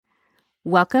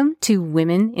Welcome to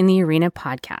Women in the Arena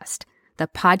podcast, the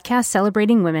podcast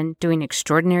celebrating women doing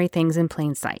extraordinary things in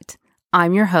plain sight.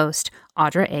 I'm your host,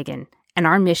 Audra Egan, and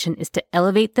our mission is to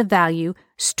elevate the value,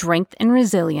 strength, and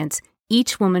resilience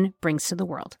each woman brings to the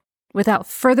world. Without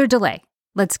further delay,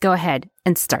 let's go ahead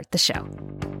and start the show.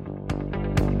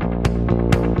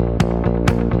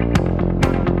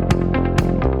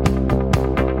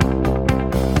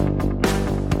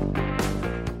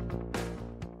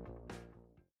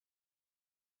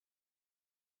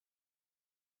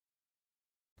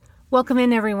 Welcome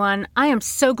in, everyone. I am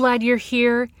so glad you're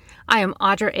here. I am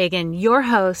Audra Egan, your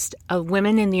host of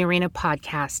Women in the Arena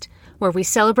podcast, where we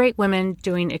celebrate women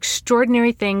doing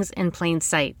extraordinary things in plain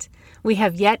sight. We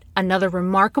have yet another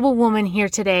remarkable woman here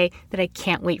today that I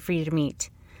can't wait for you to meet.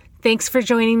 Thanks for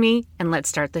joining me, and let's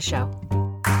start the show.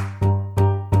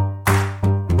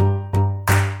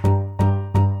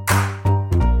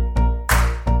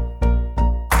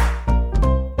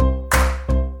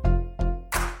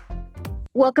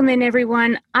 Welcome in,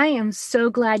 everyone. I am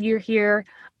so glad you're here.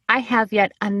 I have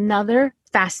yet another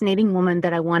fascinating woman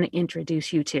that I want to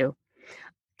introduce you to.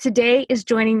 Today is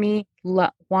joining me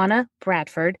Lawana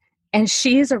Bradford, and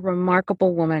she is a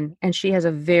remarkable woman, and she has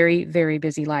a very, very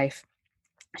busy life.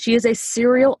 She is a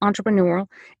serial entrepreneur,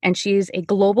 and she is a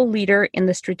global leader in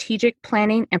the strategic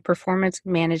planning and performance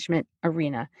management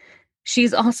arena.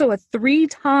 She's also a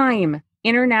 3-time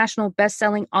international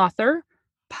best-selling author,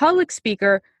 public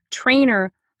speaker,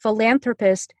 trainer,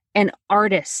 philanthropist, and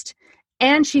artist.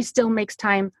 And she still makes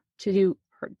time to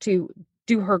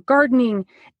do her gardening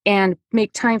and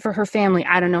make time for her family.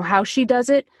 I don't know how she does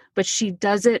it, but she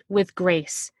does it with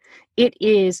grace. It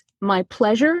is my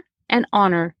pleasure and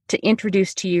honor to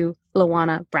introduce to you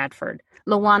Lawana Bradford.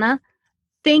 Lawana,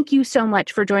 thank you so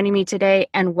much for joining me today,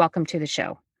 and welcome to the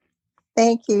show.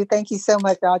 Thank you. Thank you so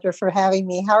much, Audra, for having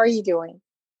me. How are you doing?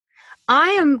 I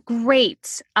am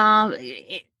great.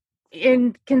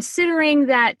 In considering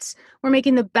that we're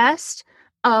making the best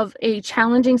of a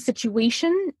challenging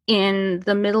situation in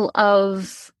the middle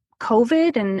of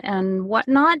COVID and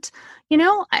whatnot,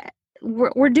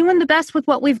 we're doing the best with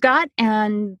what we've got,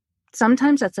 and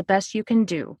sometimes that's the best you can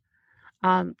do.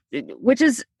 Which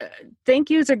is, thank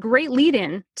you, is a great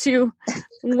lead-in to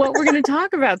what we're going to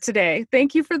talk about today.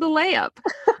 Thank you for the layup.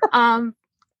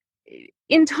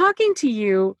 In talking to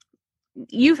you,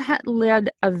 you've led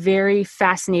a very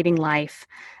fascinating life,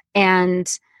 and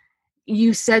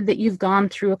you said that you've gone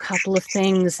through a couple of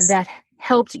things that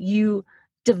helped you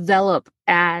develop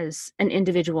as an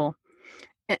individual.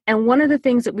 And one of the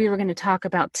things that we were going to talk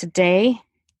about today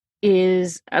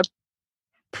is a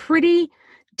pretty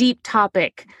deep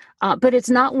topic, but it's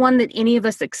not one that any of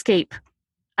us escape.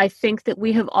 I think that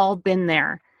we have all been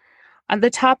there. The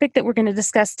topic that we're going to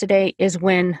discuss today is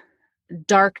when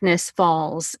darkness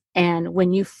falls and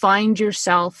when you find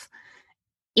yourself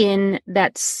in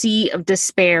that sea of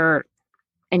despair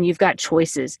and you've got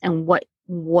choices, and what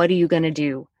are you going to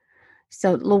do?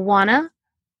 So Lawana,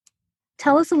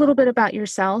 tell us a little bit about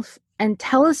yourself and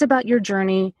tell us about your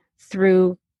journey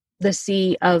through the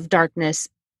sea of darkness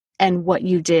and what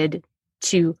you did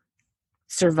to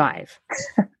survive.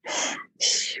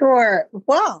 Sure.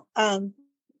 Well,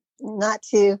 not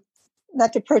to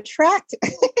protract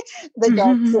the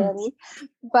dark journey,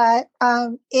 but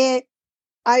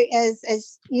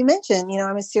as you mentioned,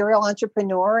 I'm a serial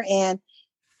entrepreneur, and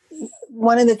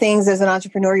one of the things as an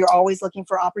entrepreneur, you're always looking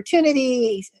for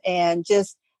opportunities and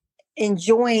just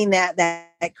enjoying that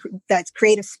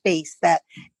creative space that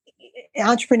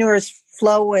entrepreneurs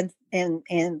flow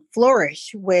and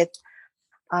flourish with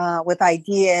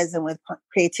ideas and with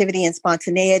creativity and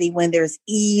spontaneity when there's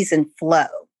ease and flow.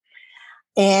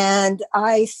 And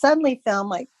I suddenly found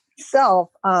myself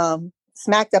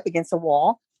smacked up against a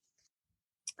wall.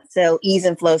 So ease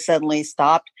and flow suddenly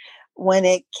stopped when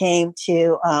it came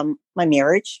to my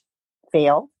marriage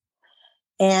failed.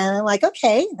 And I'm like,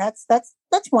 okay, that's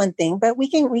one thing, but we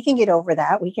can get over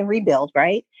that. We can rebuild,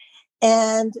 right?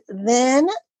 And then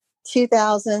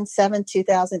 2007,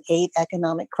 2008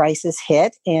 economic crisis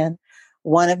hit, and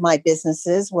one of my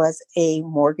businesses was a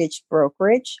mortgage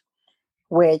brokerage,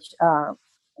 which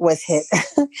was hit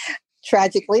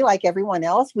tragically like everyone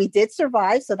else. We did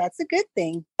survive, so that's a good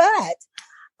thing.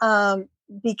 But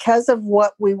because of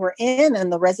what we were in on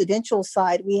the residential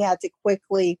side, we had to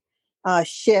quickly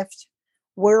shift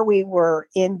where we were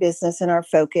in business and our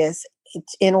focus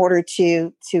in order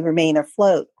to remain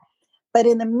afloat. But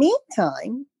in the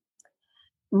meantime,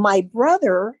 my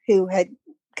brother, who had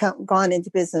gone into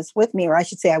business with me, or I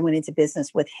should say I went into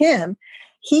business with him,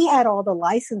 he had all the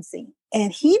licensing.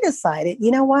 And he decided,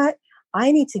 you know what?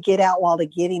 I need to get out while the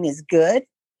getting is good.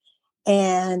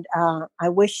 And I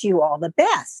wish you all the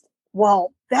best.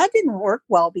 Well, that didn't work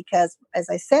well because, as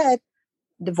I said,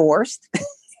 divorced.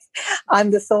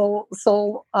 I'm the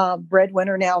sole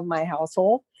breadwinner now of my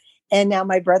household, and now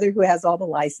my brother, who has all the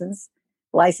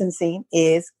licensing,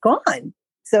 is gone.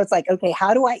 So it's like, okay,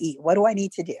 how do I eat? What do I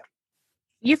need to do?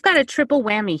 You've got a triple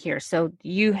whammy here. So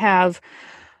you have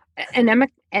an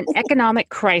economic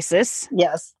crisis.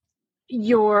 Yes.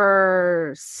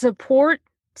 Your support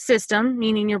system,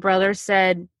 meaning your brother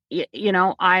said,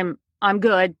 I'm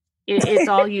good. It's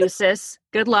all you, sis.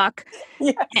 Good luck.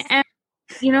 Yes.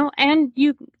 And, and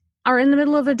you are in the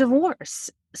middle of a divorce.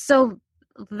 So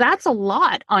that's a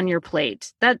lot on your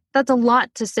plate. That's a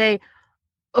lot to say,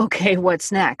 okay,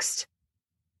 what's next?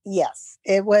 Yes.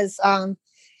 It was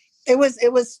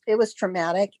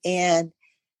traumatic, and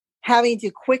having to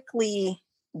quickly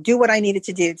do what I needed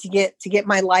to do to get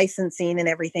my licensing and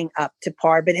everything up to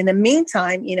par. But in the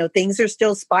meantime, things are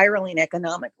still spiraling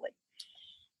economically.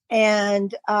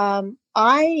 And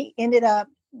I ended up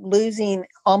losing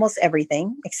almost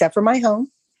everything except for my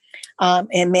home,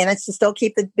 and managed to still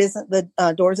keep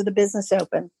the doors of the business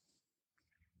open.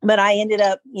 But I ended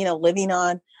up, living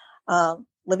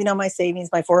on my savings,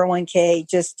 my 401k,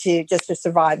 just to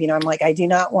survive. I'm like, I do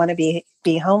not want to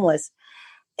be homeless.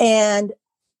 And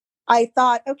I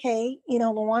thought, okay,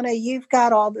 Luana, you've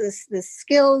got all this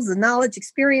skills, the knowledge,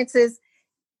 experiences.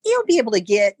 You'll be able to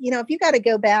get, if you got to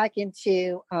go back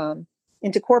into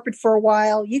corporate for a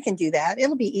while, you can do that.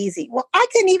 It'll be easy. Well, I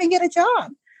couldn't even get a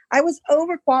job. I was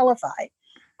overqualified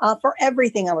for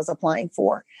everything I was applying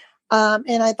for.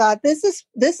 And I thought, this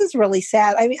is really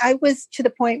sad. I mean, I was to the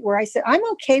point where I said, I'm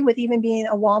okay with even being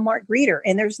a Walmart greeter.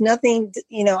 And there's nothing,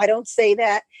 I don't say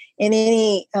that in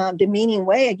any demeaning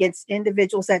way against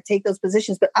individuals that take those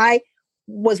positions, but I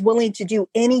was willing to do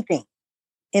anything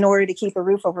in order to keep a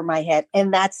roof over my head.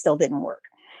 And that still didn't work.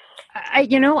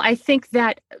 I think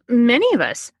that many of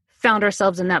us found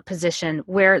ourselves in that position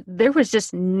where there was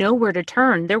just nowhere to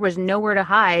turn. There was nowhere to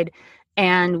hide.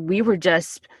 And we were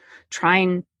just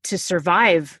trying to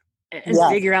survive and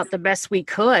figure out the best we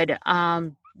could.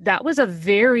 That was a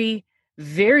very,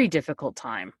 very difficult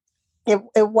time.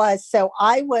 It was. So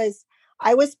I was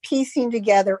piecing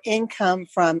together income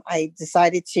I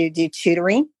decided to do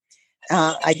tutoring.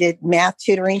 I did math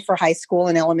tutoring for high school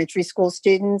and elementary school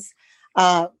students.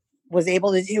 Was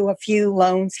able to do a few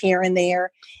loans here and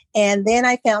there. And then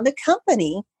I found a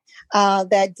company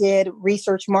that did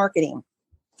research marketing.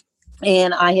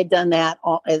 And I had done that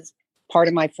as part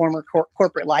of my former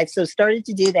corporate life. So started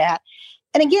to do that.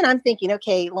 And again, I'm thinking,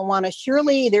 okay, Luana,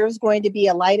 surely there's going to be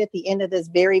a light at the end of this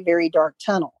very, very dark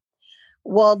tunnel.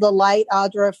 Well, the light,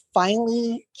 Audra,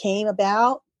 finally came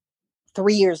about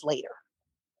 3 years later.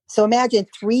 So imagine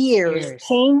 3 years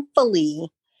painfully,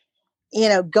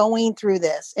 going through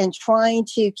this and trying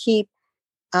to keep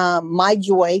my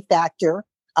joy factor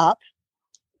up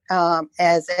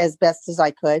as best as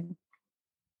I could.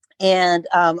 And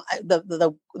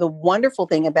the wonderful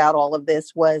thing about all of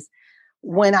this was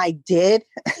when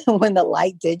when the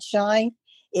light did shine,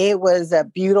 it was a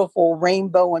beautiful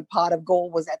rainbow, and pot of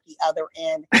gold was at the other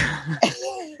end.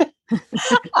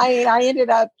 I ended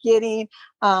up getting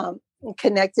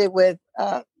connected with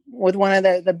one of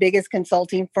the biggest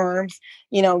consulting firms,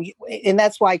 and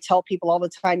that's why I tell people all the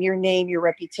time, your name, your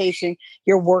reputation,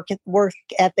 your work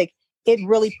ethic, it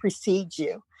really precedes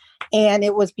you. And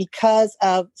it was because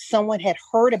of someone had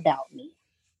heard about me.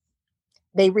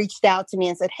 They reached out to me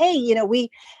and said, hey,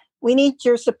 we need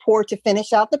your support to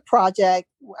finish out the project.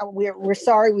 We're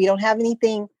sorry, we don't have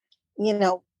anything,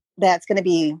 that's going to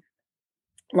be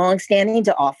longstanding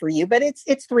to offer you, but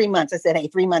it's 3 months. I said, hey,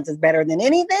 3 months is better than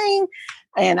anything.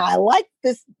 And I like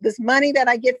this money that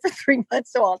I get for 3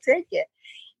 months, so I'll take it.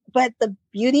 But the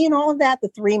beauty in all of that, the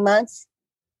 3 months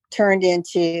turned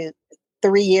into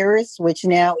 3 years, which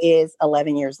now is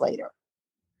 11 years later.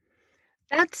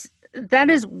 That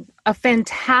is a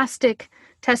fantastic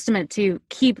testament to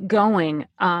keep going.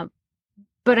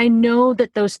 But I know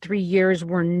that those 3 years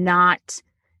were not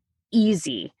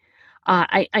easy.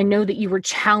 I know that you were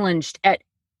challenged at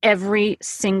every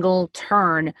single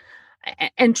turn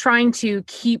and trying to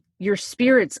keep your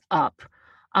spirits up.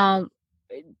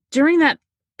 During that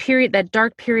period, that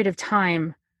dark period of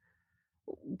time,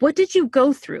 what did you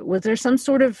go through? Was there some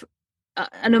sort of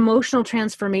an emotional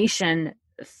transformation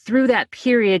through that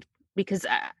period? Because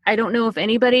I don't know if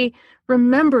anybody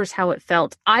remembers how it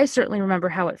felt. I certainly remember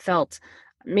how it felt.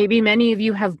 Maybe many of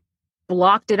you have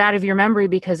blocked it out of your memory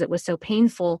because it was so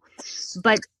painful.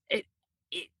 But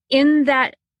in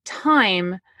that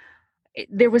time,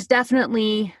 there was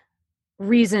definitely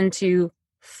reason to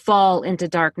fall into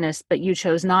darkness, but you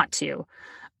chose not to.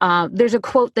 There's a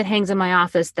quote that hangs in my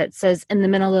office that says, in the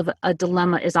middle of a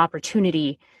dilemma is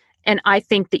opportunity. And I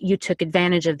think that you took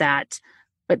advantage of that.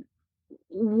 But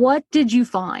what did you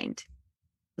find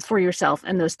for yourself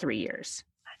in those 3 years?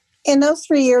 In those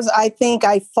 3 years, I think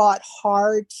I fought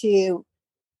hard to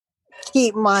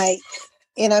keep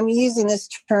and I'm using this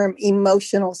term,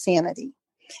 emotional sanity,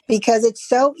 because it's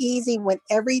so easy when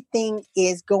everything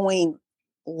is going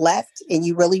left and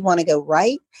you really want to go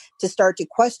right to start to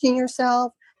question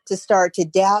yourself, to start to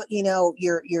doubt,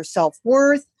 your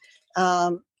self-worth.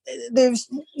 There's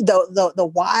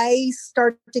the whys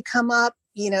start to come up.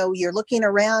 You're looking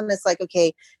around. It's like,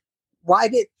 okay, why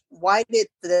did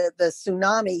the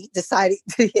tsunami decide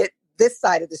to hit this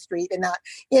side of the street and not,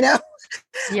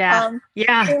 Yeah.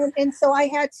 And so I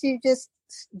had to just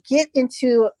get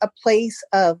into a place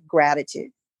of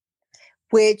gratitude,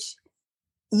 which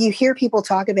you hear people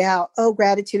talk about. Oh,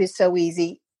 gratitude is so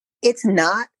easy. It's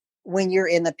not when you're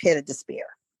in the pit of despair.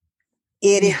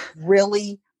 It is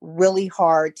really, really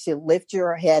hard to lift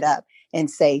your head up and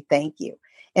say thank you.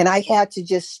 And I had to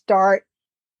just start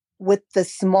with the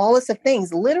smallest of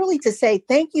things, literally to say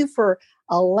thank you for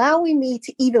allowing me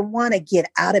to even want to get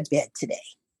out of bed today.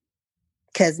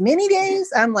 Because many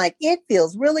days I'm like, it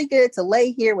feels really good to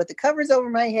lay here with the covers over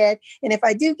my head. And if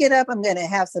I do get up, I'm going to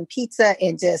have some pizza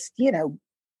and just,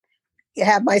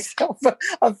 have myself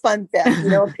a fun fest,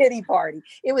 a pity party.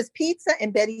 It was pizza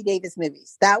and Betty Davis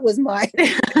movies. That was my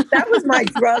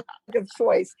drug of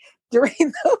choice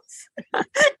during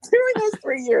those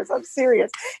 3 years. I'm serious.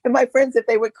 And my friends, if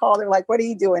they would call, they're like, "What are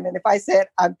you doing?" And if I said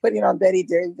I'm putting on Betty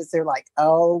Davis, they're like,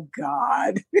 "Oh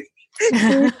God,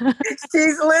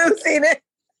 she's losing it.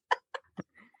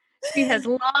 She has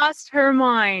lost her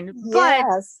mind."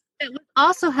 Yes. But it was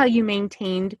also how you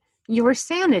maintained your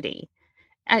sanity.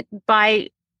 By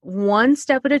one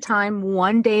step at a time,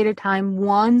 one day at a time,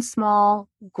 one small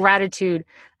gratitude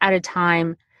at a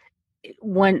time,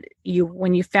 when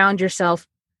you found yourself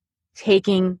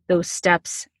taking those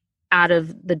steps out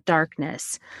of the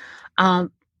darkness. But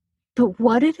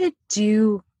what did it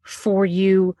do for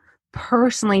you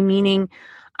personally? Meaning,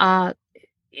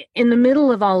 in the middle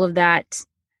of all of that,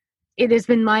 it has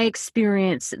been my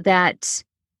experience that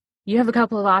you have a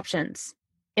couple of options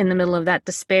in the middle of that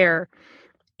despair.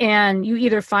 And you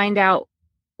either find out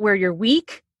where you're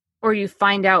weak or you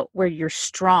find out where you're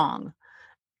strong.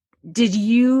 Did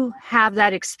you have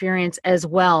that experience as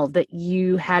well, that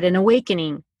you had an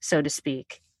awakening, so to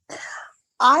speak?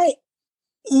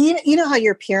 You know how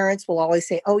your parents will always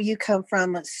say, "Oh, you come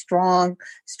from a strong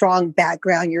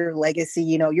background, your legacy,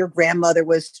 your grandmother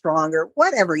was strong," or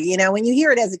whatever, when you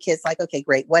hear it as a kid, it's like, okay,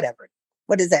 great, whatever.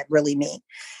 What does that really mean?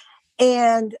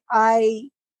 And I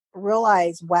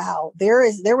realized, wow, there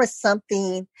was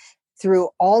something through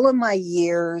all of my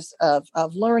years of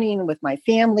learning with my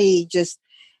family,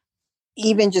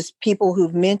 even just people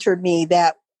who've mentored me,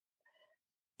 that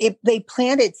they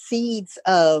planted seeds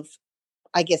of,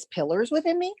 I guess, pillars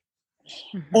within me.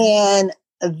 Mm-hmm. And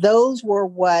those were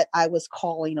what I was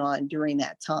calling on during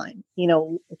that time,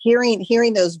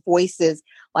 hearing those voices,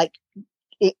 like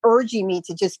urging me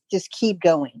to just keep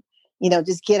going,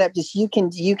 just get up, just you can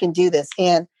do this.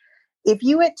 And if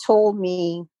you had told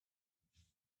me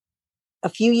a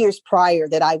few years prior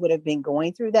that I would have been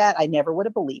going through that, I never would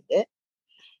have believed it.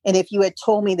 And if you had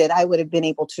told me that I would have been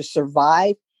able to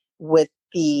survive with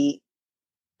the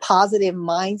positive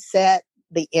mindset,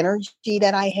 the energy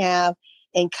that I have,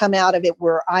 and come out of it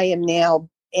where I am now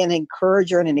an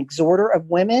encourager and an exhorter of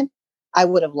women, I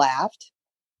would have laughed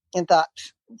and thought,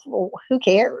 well, who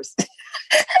cares?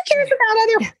 Who cares about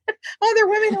other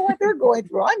women and what they're going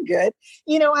through? I'm good.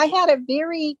 I had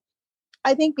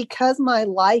I think because my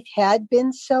life had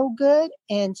been so good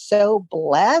and so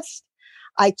blessed,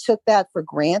 I took that for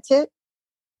granted,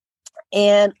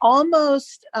 and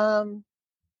almost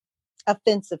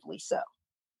offensively so.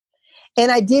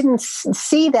 And I didn't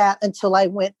see that until I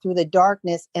went through the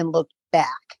darkness and looked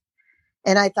back.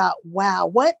 And I thought, wow,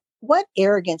 what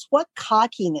arrogance, what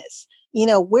cockiness,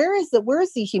 where's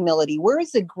the humility? Where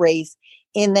is the grace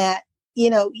in that,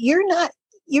 you're not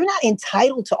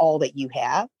entitled to all that you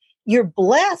have. You're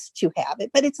blessed to have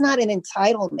it, but it's not an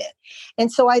entitlement.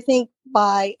 And so I think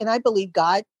and I believe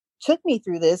God took me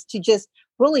through this to just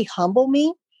really humble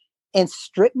me and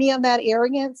strip me of that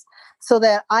arrogance so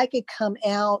that I could come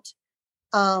out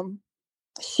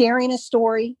sharing a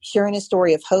story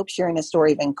of hope, sharing a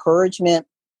story of encouragement,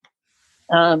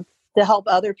 to help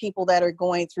other people that are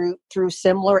going through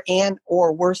similar and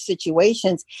or worse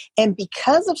situations. And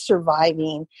because of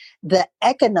surviving the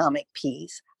economic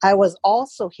piece, I was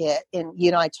also hit, and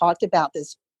I talked about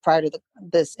this prior to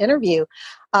this interview,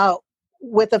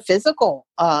 with a physical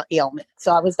ailment.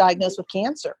 So I was diagnosed with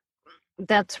cancer.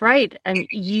 That's right. And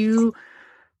you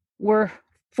were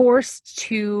forced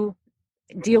to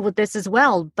deal with this as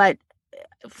well. But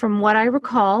from what I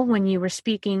recall when you were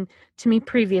speaking to me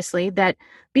previously, that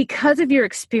because of your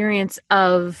experience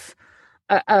of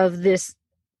this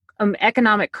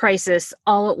economic crisis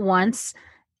all at once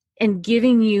and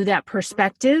giving you that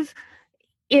perspective,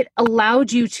 it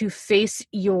allowed you to face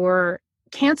your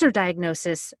cancer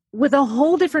diagnosis with a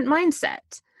whole different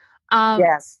mindset.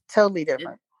 Yes, totally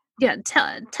different. Yeah,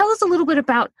 tell us a little bit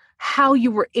about how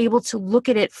you were able to look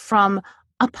at it from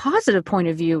a positive point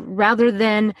of view rather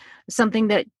than something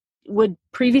that would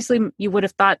previously you would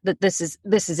have thought that this is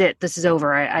it, this is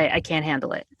over, I can't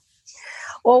handle it.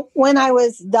 Well, when I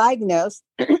was diagnosed,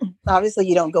 obviously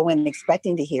you don't go in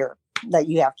expecting to hear that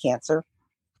you have cancer.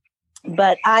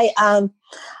 But I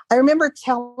remember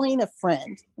telling a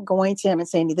friend, going to him and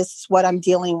saying, this is what I'm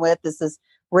dealing with. This is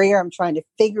rare. I'm trying to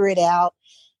figure it out.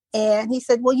 And he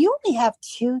said, well, you only have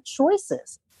two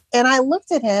choices. And I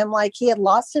looked at him like he had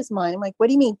lost his mind. I'm like, what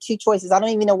do you mean two choices? I don't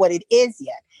even know what it is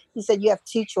yet. He said, you have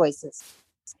two choices.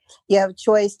 You have a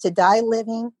choice to die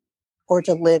living or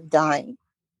to live dying.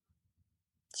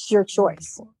 It's your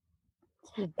choice.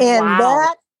 And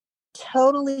that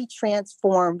totally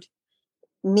transformed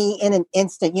me in an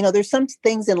instant. You know, there's some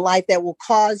things in life that will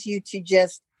cause you to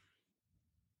just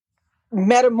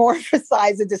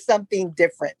metamorphosize into something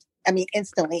different. I mean,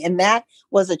 instantly. And that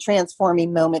was a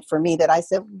transforming moment for me that I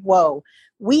said, whoa,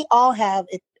 we all have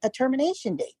a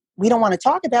termination date. We don't want to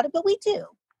talk about it, but we do.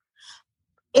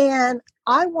 And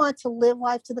I want to live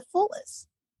life to the fullest.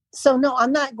 So no,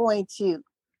 I'm not going to,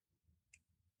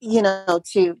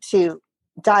 to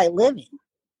die living.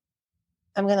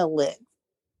 I'm going to live,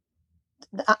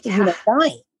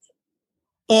 dying.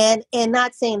 And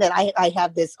not saying that I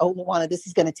have this, oh, Luana, this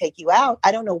is going to take you out.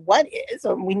 I don't know what is,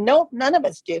 or we know none of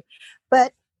us do.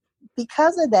 But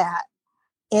because of that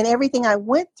and everything I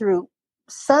went through,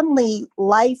 suddenly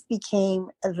life became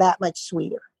that much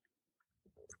sweeter.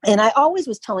 And I always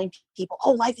was telling people,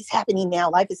 oh, life is happening now.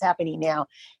 Life is happening now.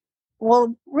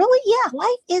 Well, really, yeah, life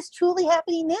is truly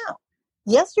happening now.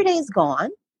 Yesterday is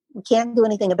gone. We can't do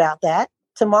anything about that.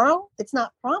 Tomorrow, it's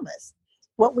not promised.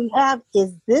 What we have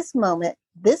is this moment,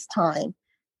 this time,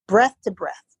 breath to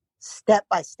breath, step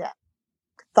by step,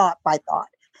 thought by thought.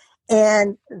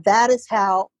 And that is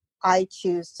how I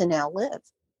choose to now live.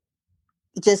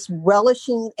 Just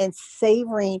relishing and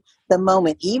savoring the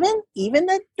moment, even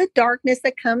the darkness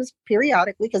that comes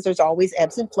periodically, because there's always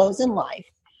ebbs and flows in life,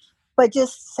 but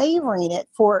just savoring it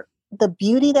for the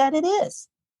beauty that it is.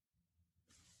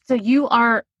 So you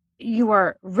are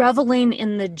reveling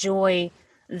in the joy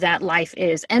that life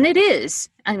is. And it is.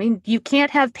 I mean, you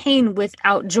can't have pain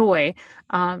without joy,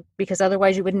 because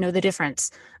otherwise you wouldn't know the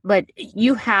difference. But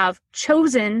you have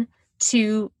chosen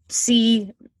to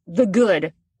see the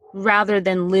good rather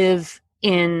than live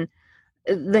in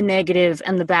the negative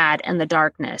and the bad and the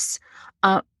darkness.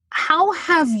 How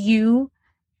have you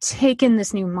taken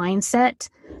this new mindset,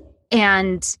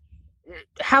 and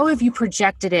how have you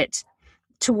projected it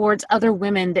towards other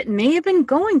women that may have been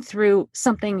going through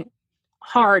something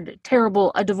hard,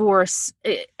 terrible, a divorce,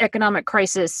 economic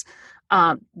crisis,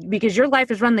 because your life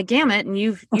has run the gamut and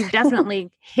you've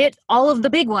definitely hit all of the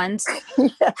big ones.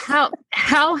 Yes.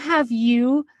 How have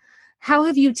you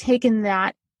taken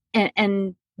that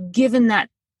and given that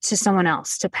to someone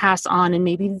else to pass on, and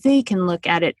maybe they can look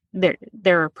at it,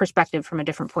 their perspective from a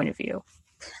different point of view?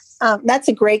 That's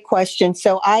a great question.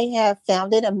 So I have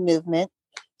founded a movement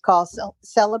called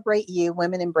Celebrate You,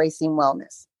 Women Embracing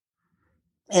Wellness.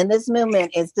 And this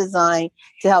movement is designed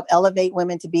to help elevate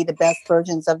women to be the best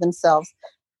versions of themselves,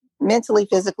 mentally,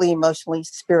 physically, emotionally,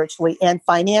 spiritually, and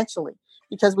financially.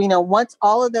 Because we know once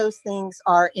all of those things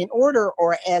are in order,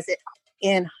 or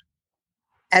in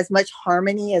as much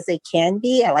harmony as they can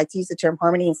be, I like to use the term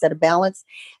harmony instead of balance,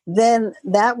 then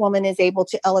that woman is able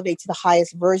to elevate to the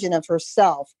highest version of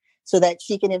herself, so that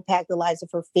she can impact the lives of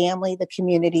her family, the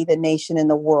community, the nation, and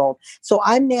the world. So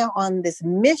I'm now on this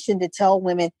mission to tell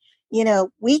women,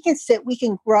 we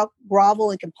can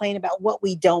grovel and complain about what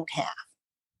we don't have.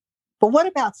 But what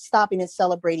about stopping and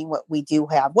celebrating what we do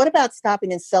have? What about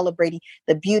stopping and celebrating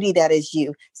the beauty that is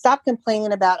you? Stop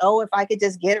complaining about, oh, if I could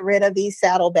just get rid of these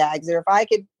saddlebags, or if I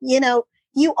could,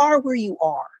 you are where you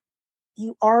are.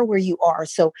 You are where you are.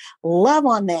 So love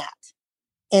on that.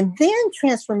 And then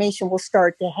transformation will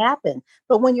start to happen.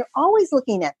 But when you're always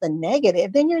looking at the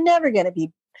negative, then you're never going to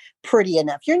be pretty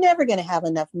enough. You're never going to have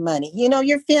enough money.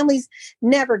 Your family's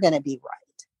never going to be right.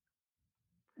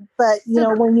 But,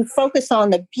 when you focus on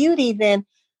the beauty, then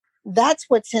that's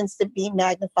what tends to be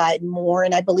magnified more.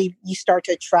 And I believe you start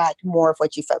to attract more of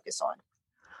what you focus on.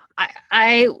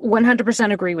 I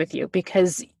 100% agree with you,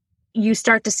 because you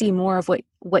start to see more of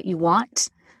what you want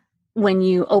when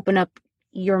you open up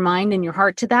your mind and your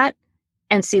heart to that,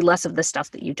 and see less of the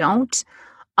stuff that you don't.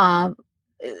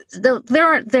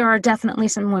 There are definitely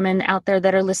some women out there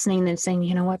that are listening and saying,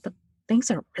 you know what, but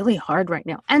things are really hard right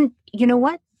now. And you know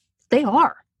what?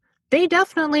 They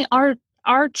definitely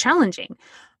are challenging.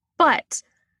 But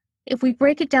if we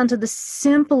break it down to the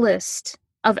simplest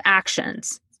of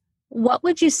actions, what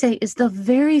would you say is the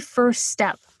very first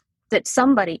step that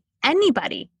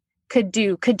anybody could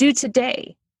do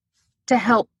today to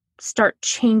help start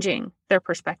changing their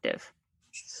perspective?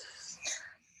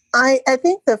 I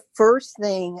think the first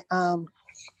thing,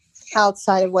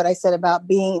 outside of what I said about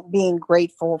being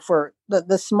grateful for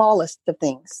the smallest of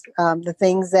things, the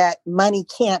things that money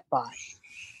can't buy,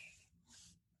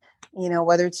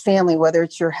 whether it's family, whether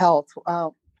it's your health,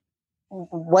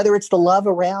 whether it's the love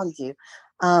around you,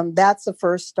 that's the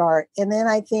first start. And then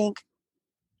I think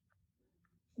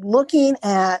looking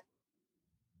at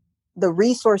the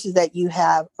resources that you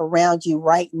have around you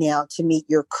right now to meet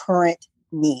your current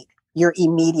need, your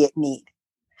immediate need.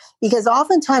 Because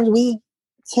oftentimes we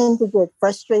tend to get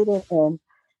frustrated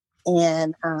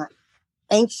and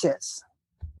anxious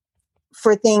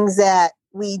for things that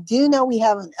we do know we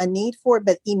have a need for,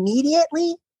 but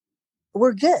immediately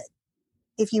we're good.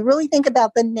 If you really think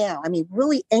about the now,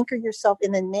 really anchor yourself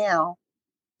in the now,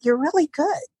 you're really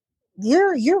good.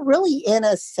 You're really in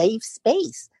a safe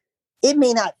space. It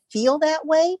may not feel that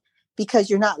way because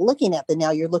you're not looking at the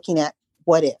now, you're looking at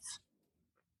what if.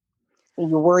 And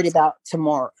you're worried about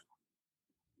tomorrow.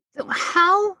 So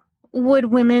how would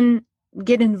women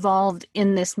get involved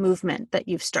in this movement that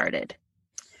you've started?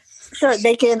 Sure,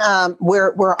 they can.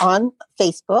 We're on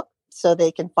Facebook, so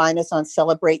they can find us on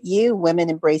Celebrate You, Women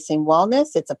Embracing Wellness.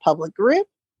 It's a public group,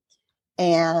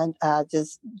 and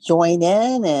just join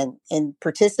in and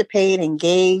participate,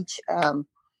 engage.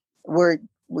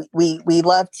 We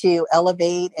love to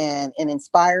elevate and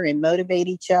inspire and motivate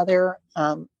each other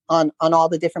on all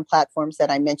the different platforms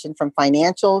that I mentioned, from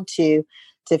financial to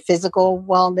physical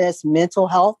wellness, mental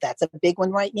health. That's a big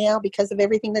one right now because of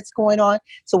everything that's going on.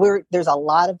 So there's a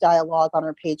lot of dialogue on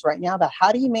our page right now about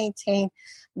how do you maintain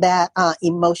that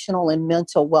emotional and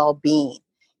mental well-being.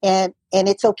 And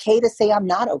it's okay to say, I'm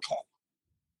not okay.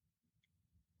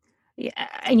 Yeah,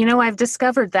 I've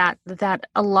discovered that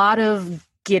a lot of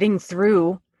getting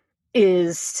through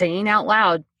is saying out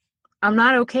loud, I'm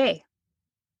not okay.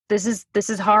 This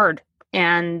is hard,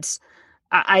 and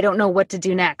I don't know what to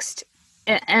do next.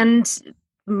 And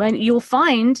you'll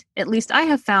find, at least I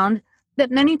have found, that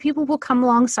many people will come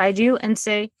alongside you and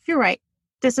say, you're right,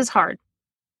 this is hard.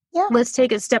 Yeah. Let's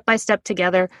take it step by step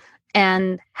together.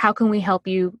 And how can we help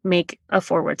you make a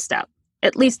forward step?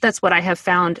 At least that's what I have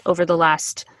found over the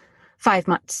last 5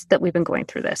 months that we've been going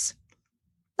through this.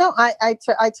 No, I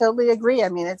totally agree.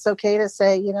 It's okay to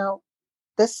say,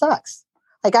 this sucks.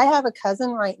 Like, I have a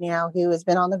cousin right now who has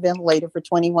been on the ventilator for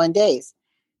 21 days.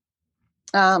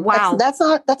 Wow. That's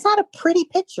not a pretty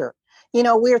picture.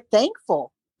 We're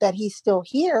thankful that he's still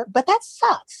here, but that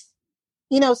sucks.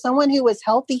 Someone who was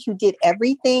healthy, who did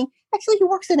everything. Actually, he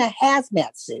works in a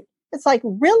hazmat suit. It's like,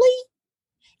 really?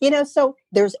 So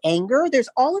there's anger. There's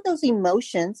all of those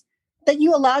emotions that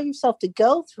you allow yourself to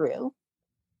go through.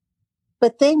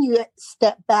 But then you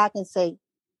step back and say,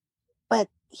 but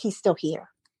he's still here.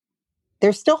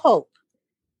 There's still hope.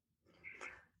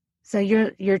 So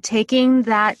you're taking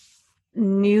that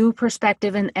new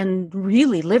perspective and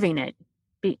really living it.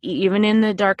 Even in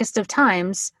the darkest of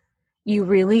times, you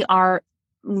really are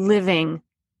living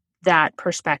that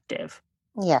perspective.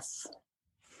 Yes.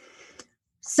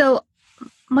 So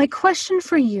my question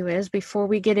for you is, before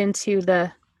we get into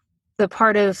the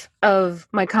part of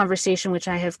my conversation, which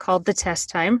I have called the test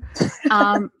time,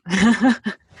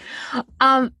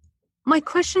 my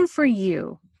question for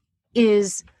you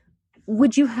is,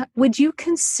 would you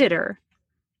consider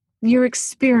your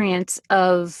experience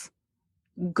of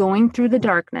going through the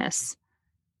darkness,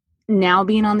 now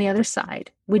being on the other side,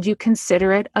 would you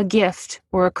consider it a gift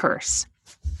or a curse?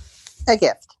 A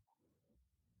gift.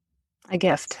 A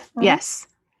gift. Mm-hmm. Yes.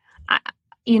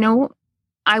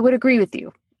 I would agree with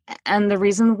you. And the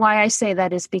reason why I say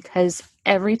that is because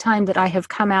every time that I have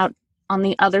come out on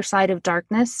the other side of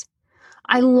darkness,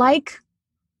 I like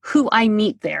who I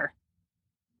meet there,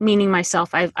 meaning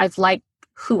myself. I've liked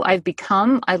who I've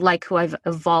become. I like who I've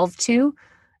evolved to.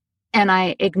 And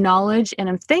I acknowledge and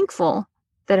I'm thankful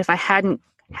that if I hadn't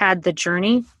had the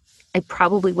journey, I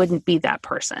probably wouldn't be that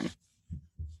person.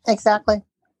 Exactly.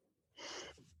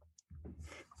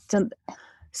 So,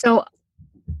 so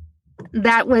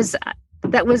that was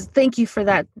thank you for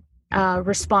that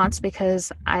response,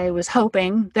 because I was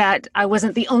hoping that I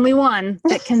wasn't the only one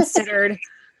that considered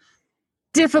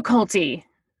difficulty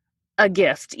a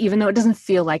gift, even though it doesn't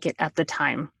feel like it at the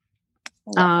time.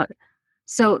 Yeah.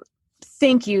 So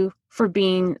thank you for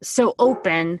being so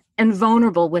open and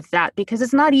vulnerable with that, because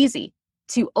it's not easy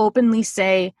to openly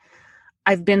say,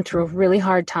 I've been through a really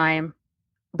hard time,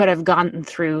 but I've gotten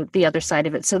through the other side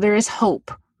of it. So there is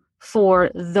hope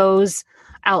for those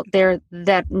out there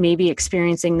that may be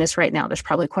experiencing this right now. There's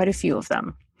probably quite a few of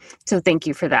them. So thank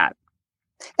you for that.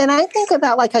 And I think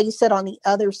about, like how you said, on the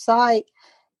other side,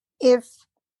 if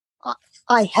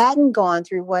I hadn't gone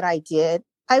through what I did,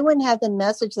 I wouldn't have the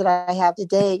message that I have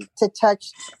today to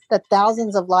touch the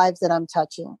thousands of lives that I'm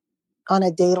touching on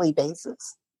a daily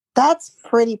basis. That's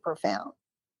pretty profound.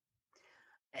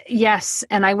 Yes.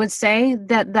 And I would say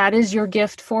that that is your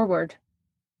gift forward,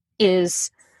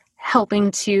 is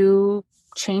helping to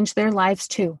change their lives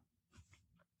too,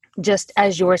 just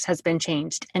as yours has been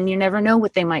changed. And you never know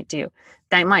what they might do.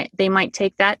 They might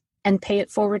take that and pay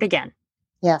it forward again.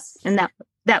 Yes. And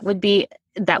that would be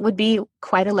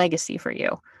quite a legacy for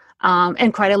you,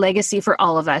 and quite a legacy for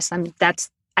all of us.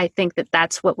 I think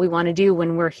that's what we want to do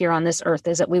when we're here on this earth,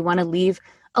 is that we want to leave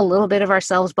a little bit of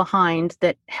ourselves behind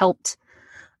that helped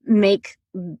make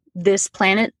this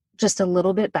planet just a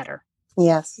little bit better.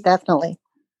 Yes, definitely.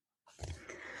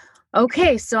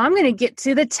 Okay, so I'm going to get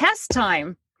to the test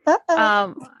time.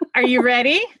 Are you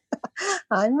ready?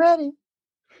 I'm ready.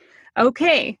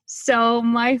 Okay, so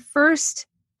my first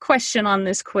question on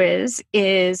this quiz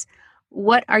is,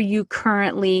 what are you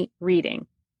currently reading?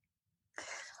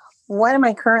 What am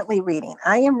I currently reading?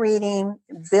 I am reading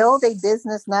Build a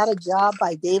Business, Not a Job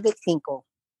by David Finkel.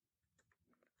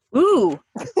 Ooh,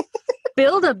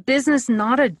 Build a Business,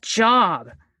 Not a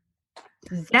Job.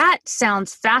 That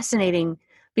sounds fascinating,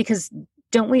 because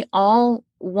don't we all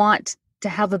want to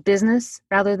have a business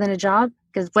rather than a job?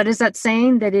 Because what is that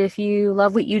saying? That if you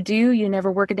love what you do, you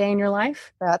never work a day in your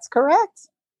life? That's correct.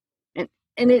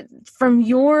 And it, from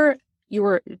your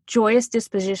joyous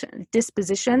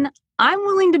disposition, I'm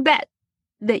willing to bet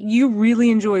that you really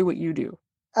enjoy what you do.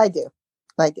 I do.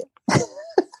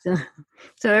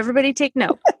 So everybody take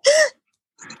note.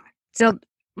 So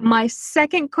my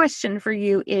second question for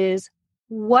you is,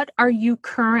 what are you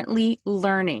currently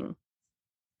learning?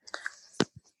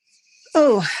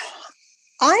 Oh,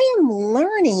 I am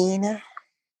learning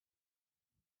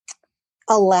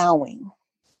allowing.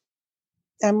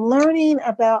 I'm learning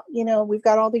about, we've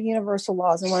got all the universal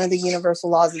laws, and one of the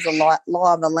universal laws is the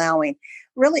law of allowing,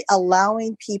 really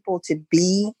allowing people to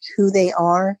be who they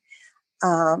are,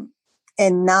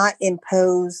 and not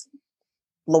impose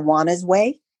Luana's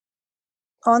way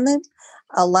on them,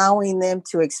 allowing them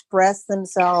to express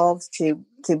themselves, to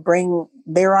bring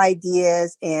their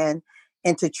ideas, and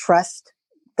to trust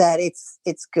that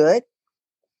it's good.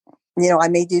 I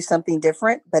may do something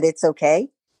different, but it's okay.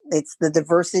 It's the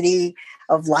diversity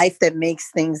of life that makes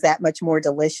things that much more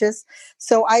delicious.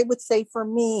 So I would say for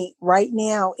me right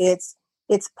now, it's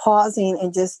pausing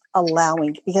and just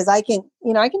allowing, because I can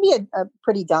be a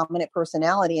pretty dominant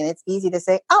personality, and it's easy to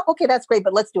say, oh, okay, that's great,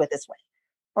 but let's do it this way.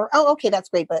 Or, oh, okay, that's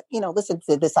great, but listen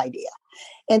to this idea.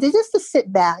 And to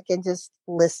sit back and just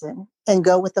listen and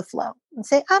go with the flow and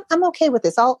say, I'm okay with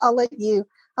this. I'll let you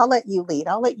lead.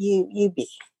 I'll let you be.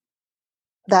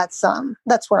 That's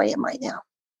where I am right now.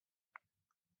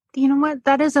 You know what?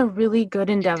 That is a really good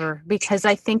endeavor, because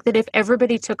I think that if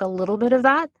everybody took a little bit of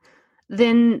that,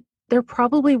 then there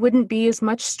probably wouldn't be as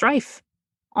much strife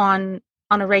on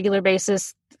a regular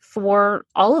basis for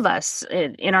all of us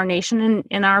in our nation and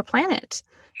in our planet.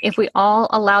 If we all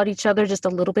allowed each other just a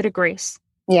little bit of grace,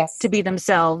 yes, to be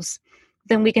themselves,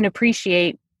 then we can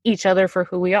appreciate each other for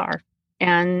who we are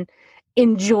and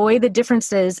enjoy the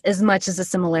differences as much as the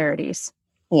similarities.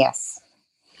 Yes.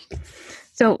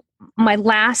 So my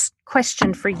last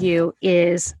question for you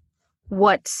is,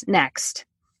 what's next?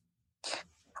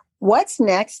 What's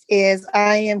next is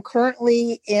I am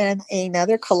currently in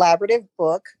another collaborative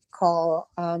book called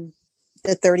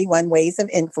The 31 Ways of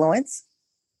Influence.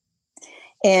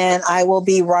 And I will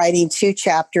be writing 2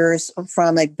 chapters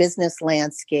from a business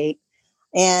landscape.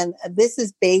 And this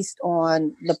is based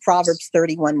on the Proverbs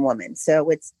 31 woman. So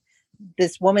it's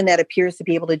this woman that appears to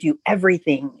be able to do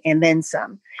everything and then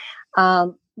some.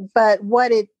 But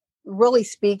what it really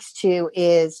speaks to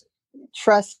is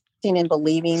trusting and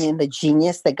believing in the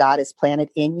genius that God has planted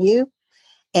in you,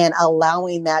 and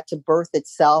allowing that to birth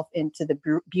itself into the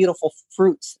beautiful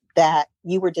fruits that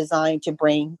you were designed to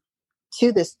bring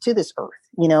to this earth.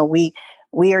 We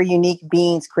are unique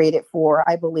beings created for,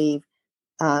 I believe,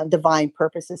 divine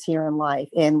purposes here in life,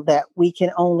 and that we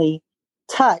can only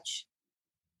touch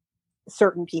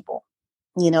certain people.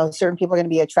 Certain people are going to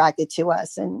be attracted to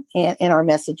us and our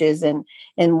messages and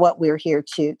what we're here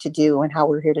to do and how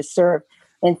we're here to serve.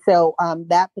 And so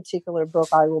that particular book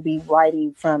I will be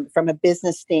writing from a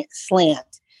business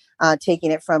slant,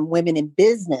 taking it from women in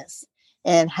business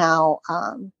and how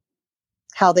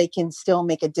they can still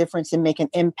make a difference and make an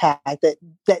impact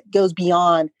that goes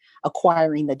beyond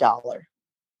acquiring the dollar.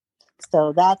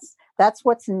 So that's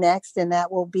what's next, and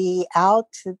that will be out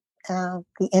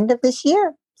the end of this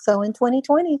year. So in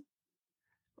 2020.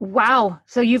 Wow.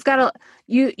 So you've got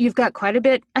quite a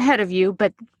bit ahead of you,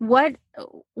 but what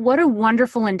a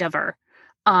wonderful endeavor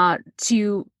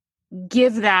to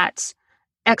give that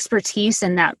expertise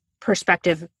and that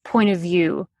perspective, point of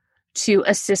view, to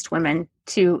assist women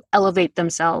to elevate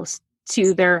themselves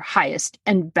to their highest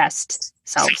and best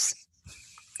selves.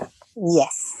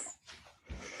 Yes.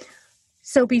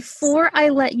 So before I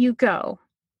let you go,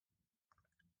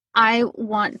 I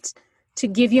want to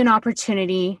give you an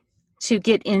opportunity to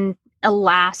get in a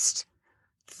last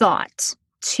thought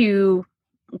to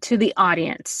the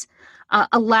audience,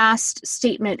 a last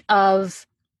statement of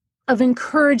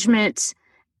encouragement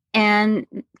and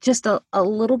just a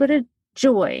little bit of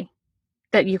joy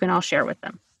that you can all share with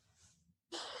them.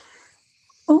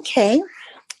 Okay.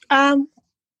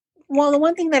 Well, the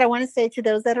one thing that I want to say to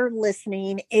those that are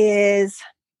listening is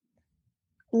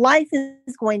life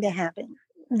is going to happen.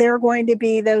 There are going to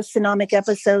be those tsunamic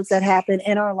episodes that happen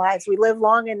in our lives. We live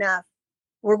long enough,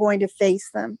 we're going to face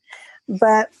them.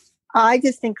 But I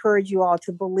just encourage you all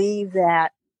to believe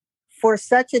that for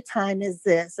such a time as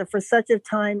this, or for such a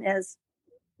time as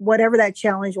whatever that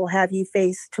challenge will have you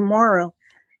face tomorrow,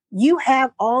 you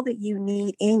have all that you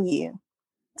need in you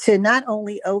to not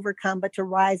only overcome, but to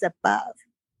rise above.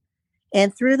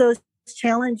 And through those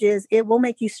challenges, it will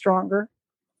make you stronger.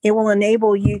 It will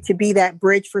enable you to be that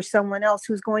bridge for someone else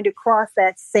who's going to cross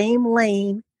that same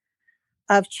lane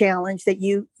of challenge that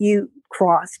you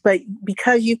cross. But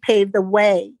because you paved the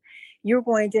way, you're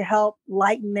going to help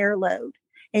lighten their load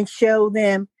and show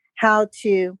them how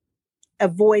to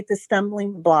avoid the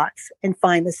stumbling blocks and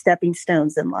find the stepping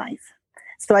stones in life.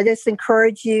 So I just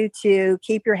encourage you to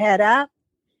keep your head up,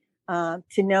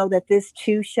 to know that this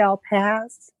too shall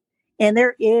pass. And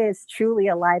there is truly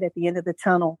a light at the end of the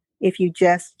tunnel if you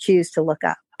just choose to look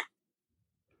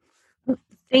up.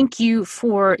 Thank you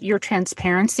for your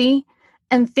transparency,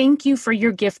 and thank you for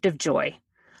your gift of joy.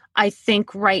 I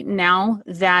think right now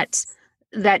that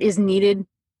is needed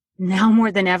now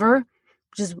more than ever,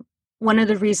 which is one of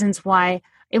the reasons why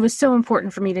it was so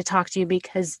important for me to talk to you,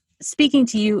 because speaking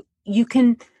to you, you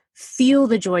can feel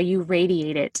the joy, you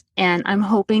radiate it. And I'm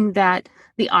hoping that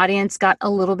the audience got a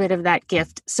little bit of that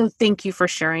gift. So thank you for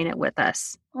sharing it with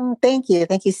us. Thank you.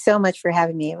 Thank you so much for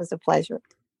having me. It was a pleasure.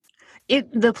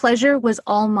 The pleasure was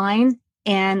all mine,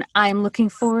 and I'm looking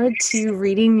forward to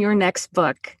reading your next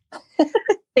book.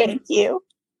 Thank you.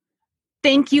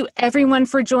 Thank you, everyone,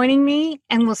 for joining me,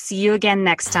 and we'll see you again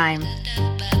next time.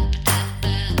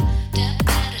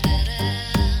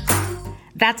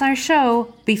 That's our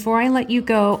show. Before I let you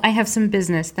go, I have some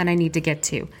business that I need to get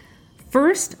to.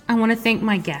 First, I want to thank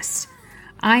my guests.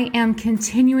 I am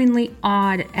continually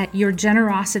awed at your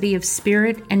generosity of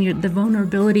spirit and the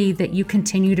vulnerability that you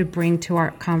continue to bring to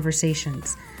our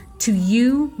conversations. To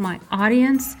you, my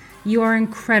audience, you are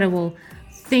incredible.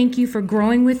 Thank you for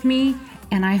growing with me,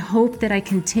 and I hope that I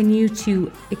continue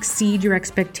to exceed your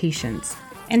expectations.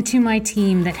 And to my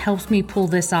team that helps me pull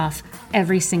this off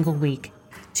every single week.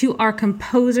 To our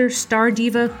composer, Star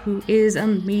Diva, who is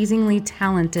amazingly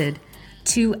talented.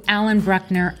 To Alan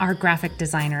Bruckner, our graphic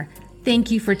designer.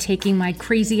 Thank you for taking my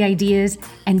crazy ideas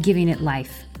and giving it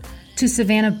life. To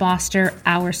Savannah Boster,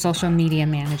 our social media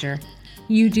manager.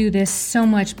 You do this so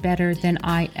much better than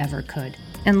I ever could.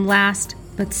 And last,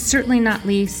 but certainly not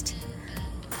least,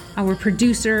 our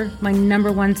producer, my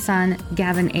number one son,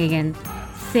 Gavin Egan.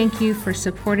 Thank you for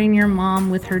supporting your mom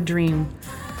with her dream.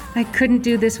 I couldn't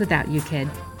do this without you, kid.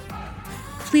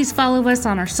 Please follow us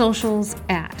on our socials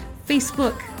at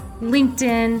Facebook,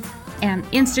 LinkedIn, and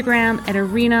Instagram at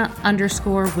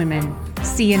arena_women.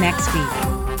 See you next week.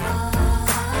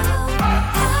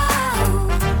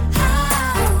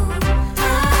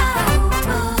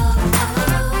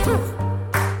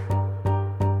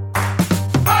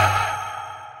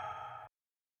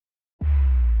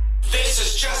 This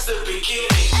is just the beginning.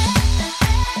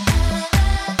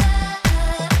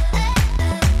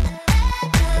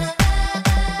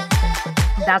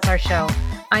 That's our show.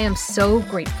 I am so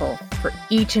grateful for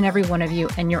each and every one of you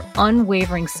and your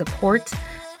unwavering support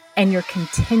and your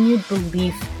continued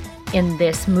belief in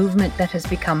this movement that has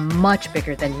become much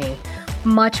bigger than me,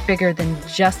 much bigger than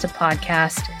just a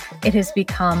podcast. It has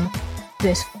become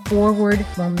this forward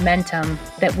momentum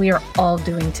that we are all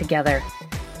doing together.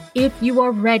 If you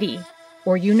are ready,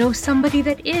 or you know somebody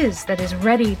that is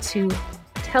ready to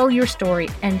tell your story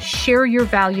and share your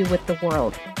value with the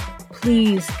world,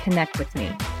 please connect with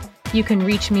me. You can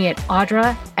reach me at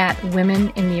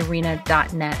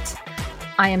audra@womeninthearena.net.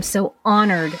 I am so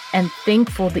honored and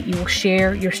thankful that you will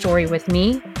share your story with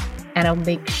me, and I'll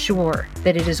make sure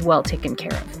that it is well taken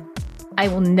care of. I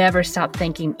will never stop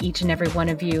thanking each and every one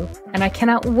of you, and I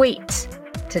cannot wait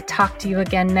to talk to you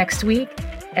again next week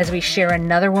as we share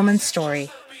another woman's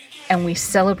story and we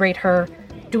celebrate her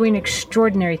doing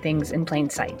extraordinary things in plain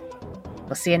sight.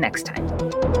 We'll see you next time.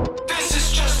 This is